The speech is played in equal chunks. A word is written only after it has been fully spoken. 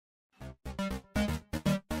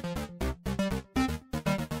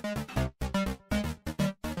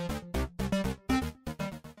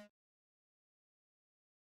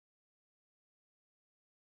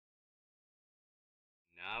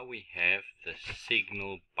Now we have the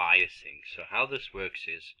signal biasing. So how this works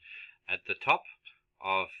is, at the top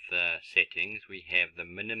of the settings we have the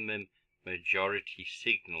minimum majority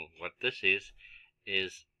signal. What this is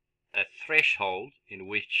a threshold in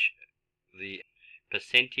which the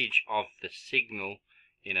percentage of the signal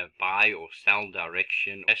in a buy or sell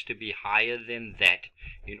direction has to be higher than that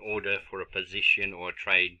in order for a position or a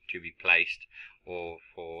trade to be placed, or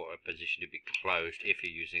for a position to be closed if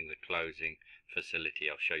you're using the closing facility.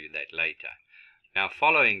 I'll show you that later. Now,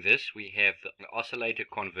 following this, we have the oscillator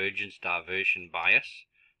convergence diversion bias,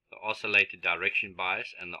 the oscillator direction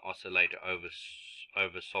bias, and the oscillator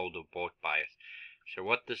oversold or bought bias. So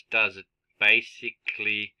what this does, it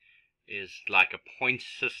basically is like a point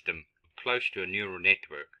system close to a neural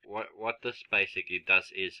network. What this basically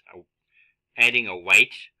does is adding a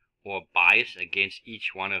weight or a bias against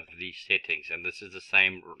each one of these settings, and this is the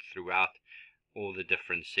same throughout all the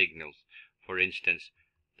different signals. For instance,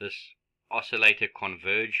 this oscillator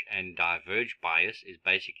converge and diverge bias is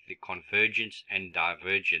basically the convergence and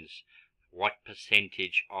divergence, what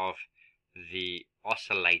percentage of the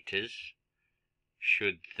oscillators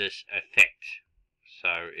should this affect.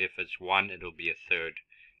 So if it's 1, it'll be a third.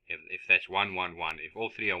 If that's 1, 1, 1. If all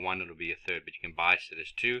three are 1, it'll be a third. But you can bias it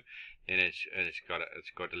as 2, then it's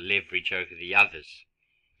got a leverage over the others.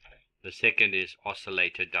 The second is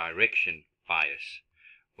oscillator direction bias,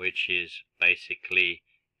 which is basically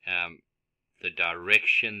the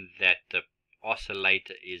direction that the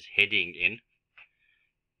oscillator is heading in.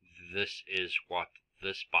 This is what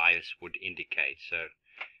this bias would indicate. So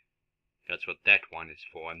that's what that one is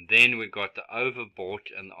for. And then we've got the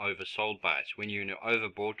overbought and the oversold bias. When you're in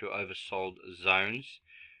overbought or oversold zones,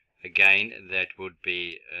 again, that would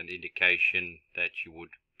be an indication that you would,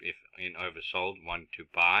 if in oversold, want to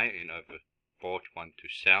buy, in overbought, want to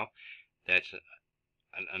sell. That's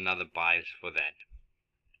another bias for that.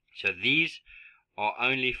 So these are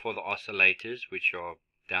only for the oscillators, which are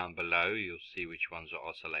down below. You'll see which ones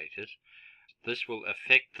are oscillators. This will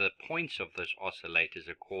affect the points of those oscillators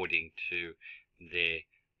according to their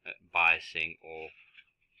biasing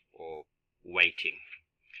or weighting.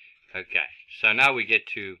 Okay, so now we get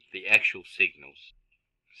to the actual signals.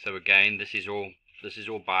 So again, this is all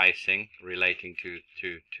biasing relating to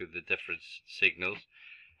the different signals.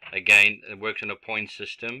 Again, it works on a point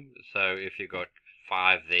system. So if you've got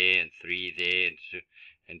 5 there and 3 there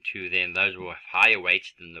and 2 there, and those will have higher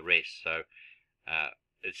weights than the rest. So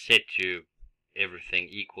it's set to everything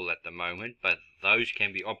equal at the moment, but those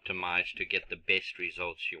can be optimized to get the best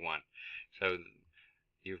results you want. So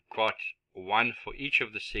you've got one for each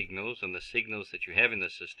of the signals, and the signals that you have in the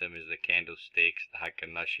system is the candlesticks, the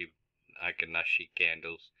Heikin-Ashi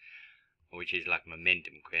candles, which is like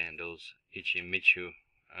momentum candles, Ichimichu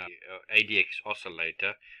ADX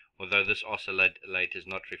oscillator. Although this oscillator is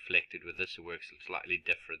not reflected with this, it works slightly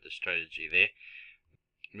different, the strategy there.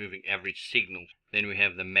 Moving average signal. Then we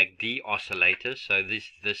have the MACD oscillator, so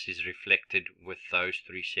this is reflected with those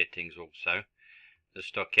 3 settings also. The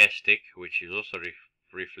stochastic, which is also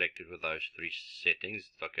reflected with those 3 settings,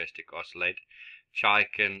 stochastic oscillator.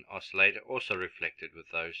 Chaikin oscillator, also reflected with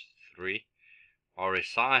those 3.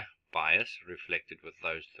 RSI bias, reflected with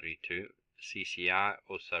those 3 too. CCI,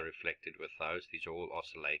 also reflected with those. These are all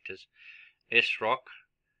oscillators. SROC,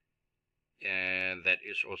 and that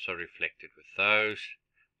is also reflected with those.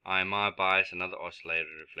 IMI bias, another oscillator,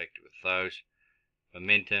 reflected with those.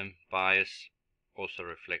 Momentum bias, also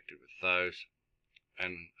reflected with those.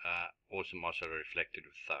 And also reflected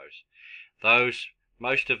with those.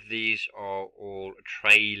 Most of these are all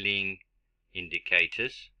trailing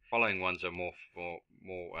indicators. Following ones are more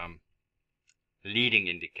leading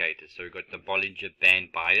indicators. So we've got the Bollinger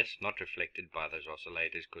Band bias, not reflected by those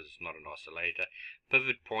oscillators because it's not an oscillator.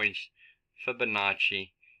 Pivot points,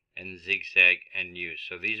 Fibonacci, and zigzag and news.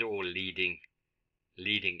 So these are all leading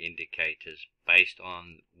indicators based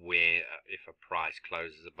on where, if a price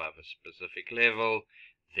closes above a specific level,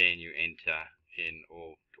 then you enter in,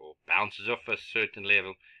 or bounces off a certain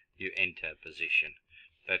level, you enter a position.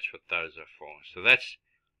 That's what those are for. So that's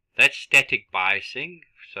static biasing,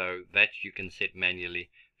 so that you can set manually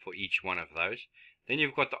for each one of those. Then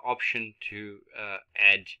you've got the option to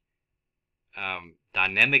add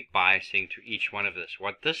dynamic biasing to each one of this.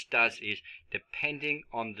 What this does is, depending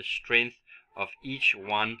on the strength of each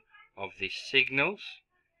one of the signals,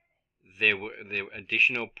 there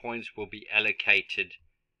additional points will be allocated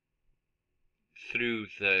through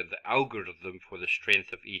the algorithm for the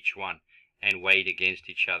strength of each one and weighed against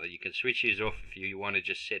each other. You can switch these off if you want to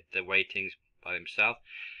just set the weightings by themselves.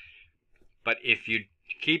 But if you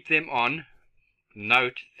keep them on,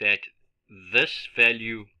 note that this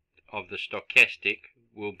value of the stochastic,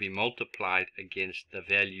 will be multiplied against the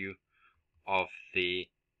value of the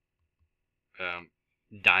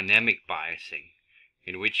dynamic biasing,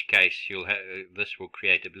 in which case this will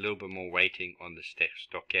create a little bit more weighting on the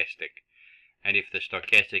stochastic. And if the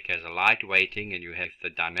stochastic has a light weighting and you have the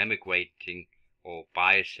dynamic weighting or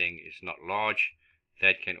biasing is not large,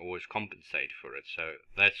 that can always compensate for it. So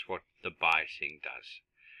that's what the biasing does.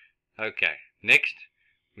 Okay, next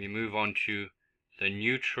we move on to the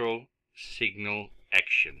neutral signal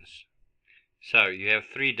actions. So you have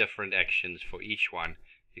three different actions for each one.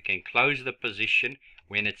 You can close the position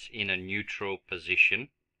when it's in a neutral position,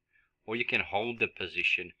 or you can hold the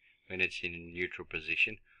position when it's in a neutral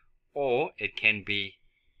position, or it can be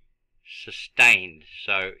sustained.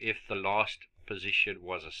 So if the last position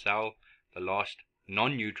was a cell, the last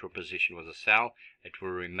non-neutral position was a cell, it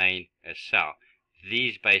will remain a cell.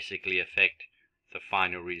 These basically affect the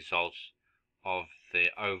final results of the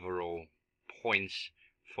overall points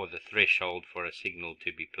for the threshold for a signal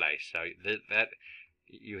to be placed. So that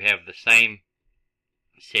you have the same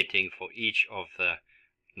setting for each of the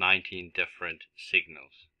 19 different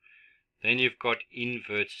signals. Then you've got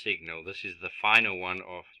invert signal. This is the final one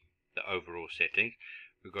of the overall setting.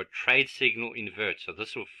 We've got trade signal invert. So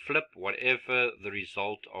this will flip whatever the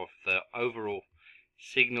result of the overall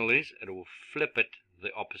signal is. It will flip it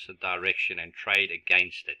the opposite direction and trade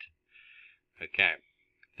against it. Okay.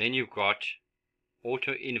 Then you've got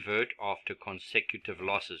auto invert after consecutive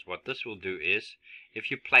losses. What this will do is,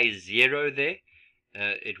 if you place 0 there,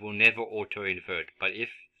 it will never auto invert. But if,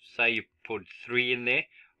 say, you put 3 in there,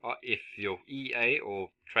 or if your EA or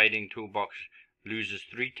trading toolbox loses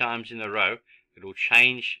 3 times in a row, it will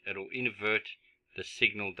invert the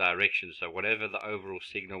signal direction. So whatever the overall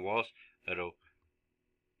signal was, it'll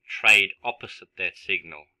trade opposite that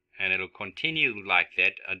signal, and it'll continue like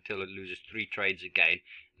that until it loses 3 trades again,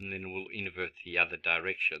 and then will invert the other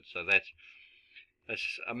direction. So that's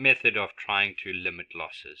a method of trying to limit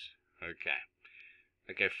losses.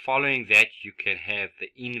 Okay, following that, you can have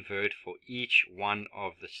the invert for each one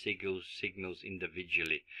of the signals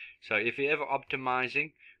individually. So if you're ever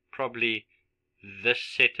optimizing, probably this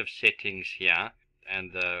set of settings here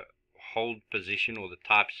and the hold position or the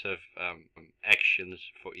types of actions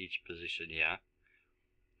for each position here,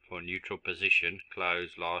 for neutral position, close,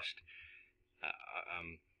 last,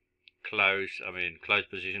 close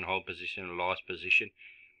position, hold position, last position,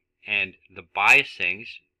 and the biasings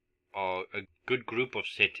are a good group of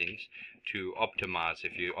settings to optimize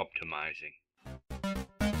if you're optimizing.